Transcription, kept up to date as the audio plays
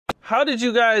how did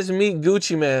you guys meet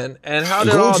Gucci Mane? And how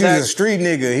did all Gucci's that... a street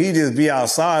nigga. He just be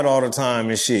outside all the time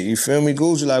and shit. You feel me?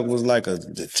 Gucci was like a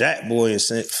jack boy,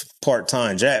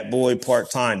 part-time jack boy,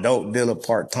 part-time dope dealer,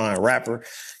 part-time rapper.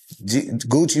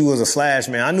 Gucci was a flash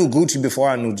man. I knew Gucci before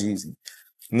I knew Jeezy.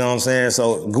 You know what I'm saying?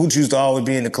 So Gucci used to always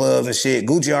be in the clubs and shit.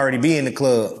 Gucci already be in the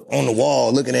club on the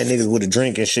wall looking at niggas with a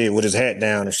drink and shit with his hat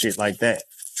down and shit like that,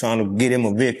 trying to get him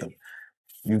a victim.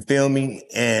 You feel me?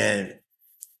 And,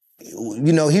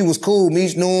 you know, he was cool.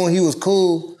 Meech knew him. He was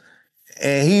cool.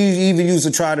 And he even used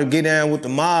to try to get down with the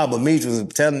mob, but Meech was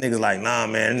telling niggas like, nah,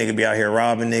 man, that nigga be out here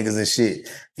robbing niggas and shit.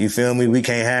 You feel me? We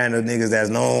can't have no niggas that's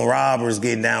known robbers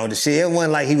getting down with the shit. It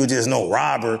wasn't like he was just no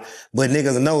robber, but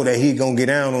niggas know that he gonna get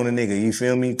down on a nigga, you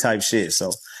feel me? Type shit.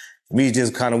 So Meech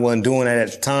just kind of wasn't doing that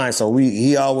at the time. So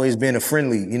he always been a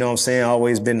friendly, you know what I'm saying?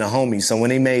 Always been the homie. So when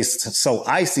they made So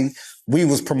Icy, we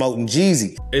was promoting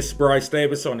Jeezy. It's Bryce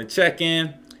Davis on the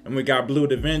check-in. And we got Blue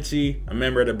Devainci, a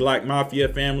member of the Black Mafia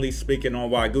family, speaking on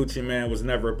why Gucci Mane was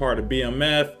never a part of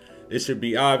BMF. It should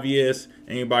be obvious.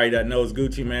 Anybody that knows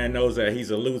Gucci Mane knows that he's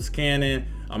a loose cannon.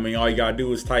 I mean, all you gotta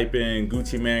do is type in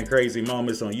Gucci Mane crazy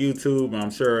moments on YouTube, and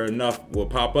I'm sure enough will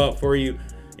pop up for you.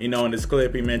 You know, in this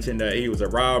clip, he mentioned that he was a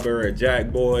robber, a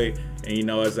jack boy, and you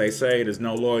know, as they say, there's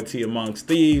no loyalty amongst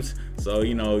thieves. So,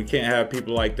 you know, you can't have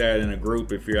people like that in a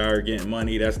group. If you're out here getting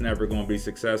money, that's never gonna be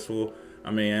successful. I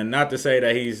mean, not to say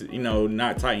that he's, you know,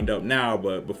 not tightened up now,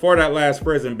 but before that last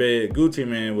prison bid, Gucci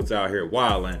Mane was out here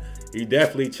wilding. He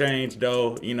definitely changed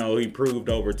though. You know, he proved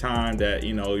over time that,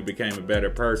 you know, he became a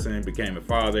better person, became a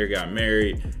father, got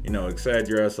married, you know,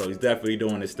 etc. So he's definitely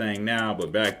doing his thing now.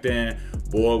 But back then,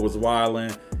 boy was wilding.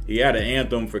 He had an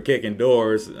anthem for kicking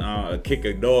doors, kick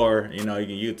a door, you know, you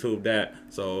can YouTube that.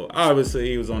 So obviously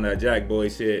he was on that jack boy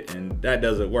shit, and that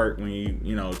doesn't work when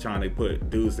you know, trying to put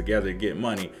dudes together to get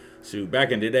money. Shoot, back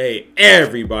in the day,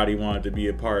 everybody wanted to be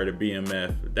a part of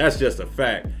BMF. That's just a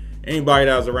fact. Anybody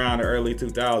that was around the early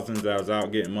 2000s that was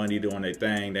out getting money, doing their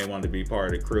thing, they wanted to be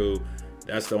part of the crew.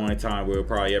 That's the only time we'll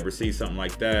probably ever see something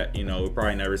like that. You know, we'll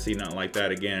probably never see nothing like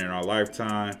that again in our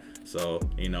lifetime. So,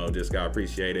 you know, just gotta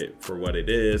appreciate it for what it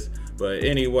is. But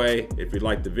anyway, if you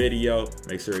liked the video,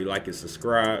 make sure you like and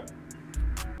subscribe.